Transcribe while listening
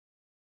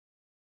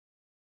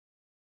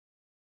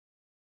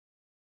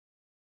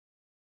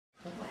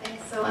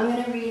So I'm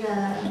going to read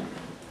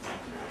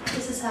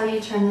this is how you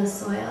turn the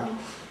soil.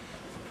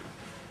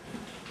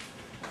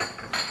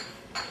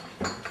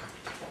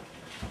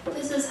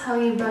 This is how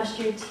you brush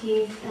your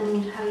teeth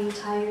and how you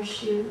tie your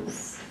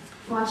shoes.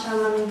 Watch how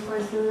Mommy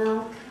pours the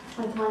milk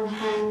with one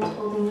hand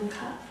holding the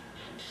cup.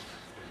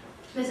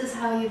 This is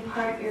how you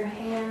part your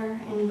hair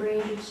and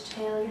braid each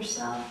tail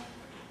yourself.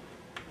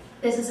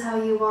 This is how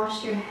you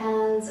wash your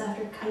hands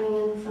after coming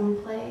in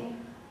from play.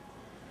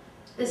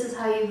 This is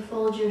how you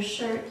fold your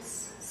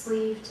shirts,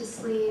 sleeve to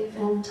sleeve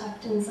and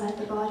tucked inside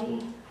the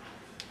body.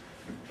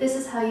 This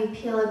is how you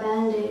peel a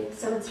Band-Aid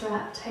so it's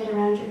wrapped tight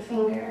around your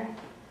finger.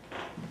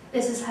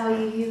 This is how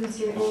you use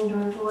your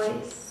indoor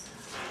voice.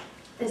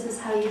 This is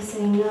how you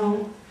say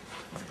no.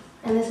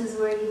 And this is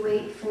where you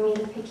wait for me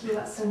to pick you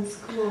up from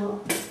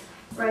school,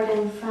 right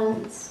in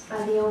front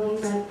by the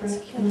only red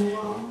brick in the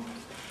wall.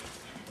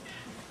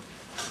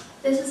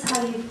 This is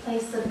how you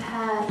place the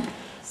pad,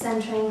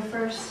 centering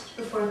first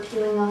before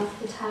peeling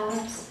off the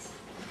tabs.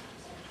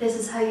 This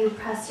is how you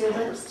press your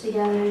lips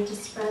together to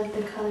spread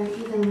the color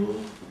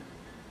evenly.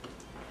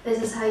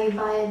 This is how you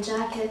buy a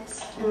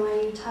jacket and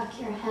where you tuck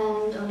your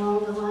hand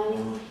along the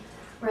lining,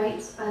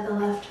 right by the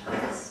left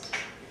bust.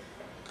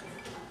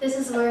 This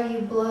is where you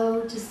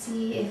blow to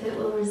see if it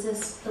will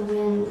resist the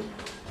wind.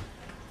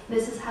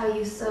 This is how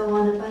you sew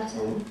on a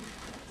button,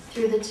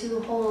 through the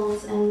two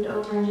holes and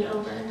over and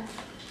over.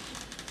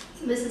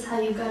 This is how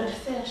you gut a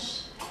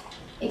fish.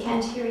 It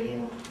can't hear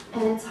you,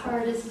 and its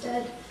heart is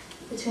dead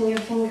between your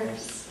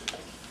fingers.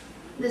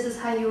 This is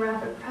how you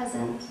wrap a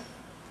present.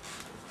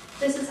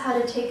 This is how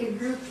to take a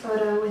group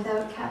photo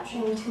without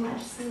capturing too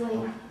much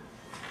ceiling.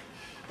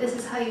 This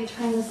is how you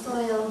turn the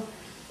soil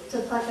to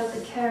pluck out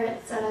the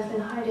carrots that I've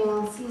been hiding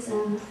all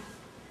season.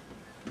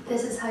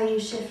 This is how you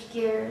shift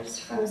gears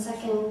from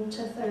second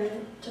to third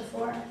to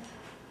fourth.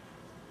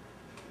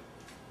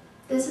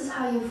 This is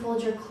how you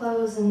fold your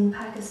clothes and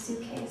pack a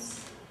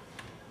suitcase.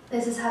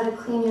 This is how to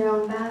clean your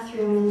own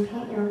bathroom and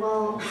paint your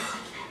walls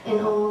in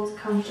old,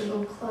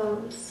 comfortable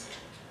clothes.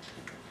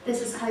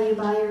 This is how you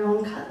buy your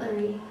own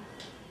cutlery.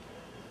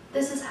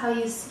 This is how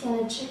you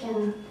skin a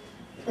chicken,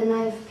 the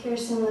knife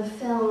piercing the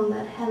film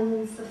that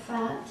hems the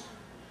fat.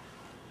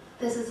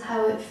 This is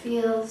how it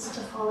feels to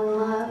fall in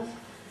love,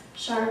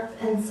 sharp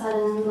and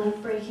sudden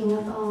like breaking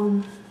a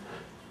bone.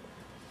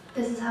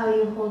 This is how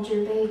you hold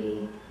your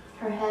baby,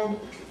 her head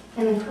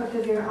in the crook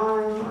of your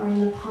arm or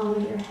in the palm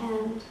of your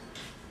hand.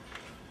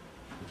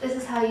 This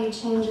is how you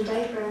change a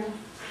diaper,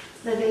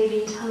 the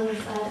baby tongue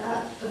side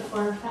up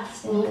before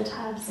fastening the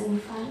tabs in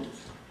front.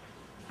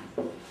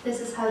 This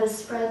is how to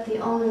spread the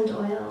almond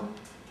oil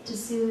to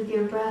soothe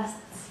your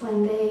breasts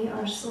when they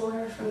are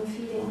sore from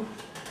feeding.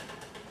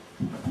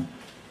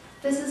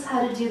 This is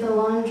how to do the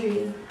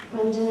laundry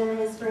when dinner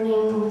is burning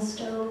on the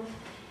stove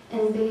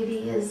and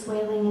baby is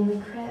wailing in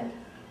the crib.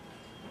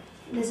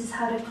 This is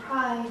how to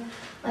cry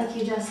like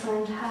you just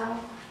learned how.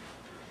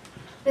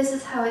 This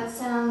is how it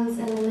sounds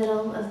in the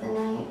middle of the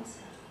night.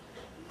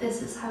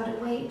 This is how to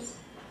wait.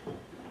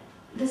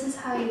 This is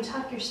how you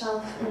tuck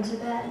yourself into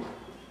bed.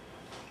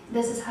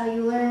 This is how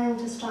you learn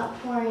to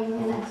stop pouring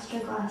an extra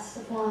glass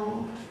of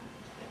wine.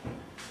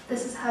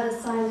 This is how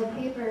to sign the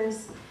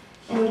papers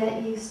and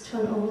get used to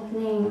an old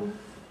name.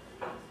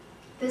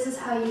 This is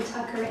how you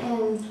tuck her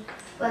in,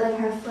 letting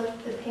her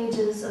flip the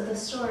pages of the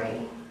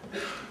story.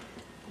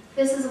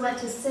 This is what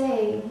to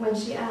say when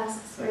she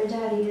asks where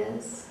Daddy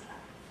is.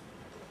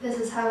 This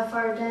is how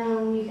far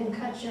down you can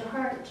cut your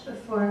heart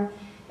before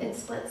it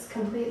splits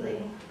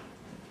completely.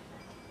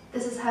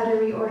 This is how to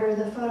reorder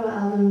the photo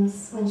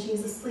albums when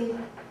she's asleep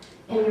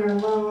and you're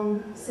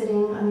alone,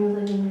 sitting on your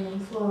living room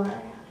floor.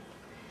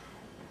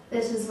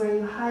 This is where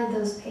you hide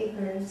those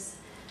papers.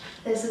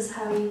 This is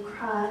how you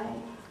cry.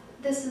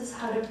 This is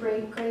how to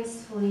break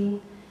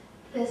gracefully.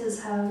 This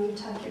is how you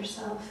tuck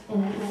yourself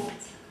in at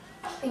night.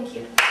 Thank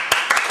you.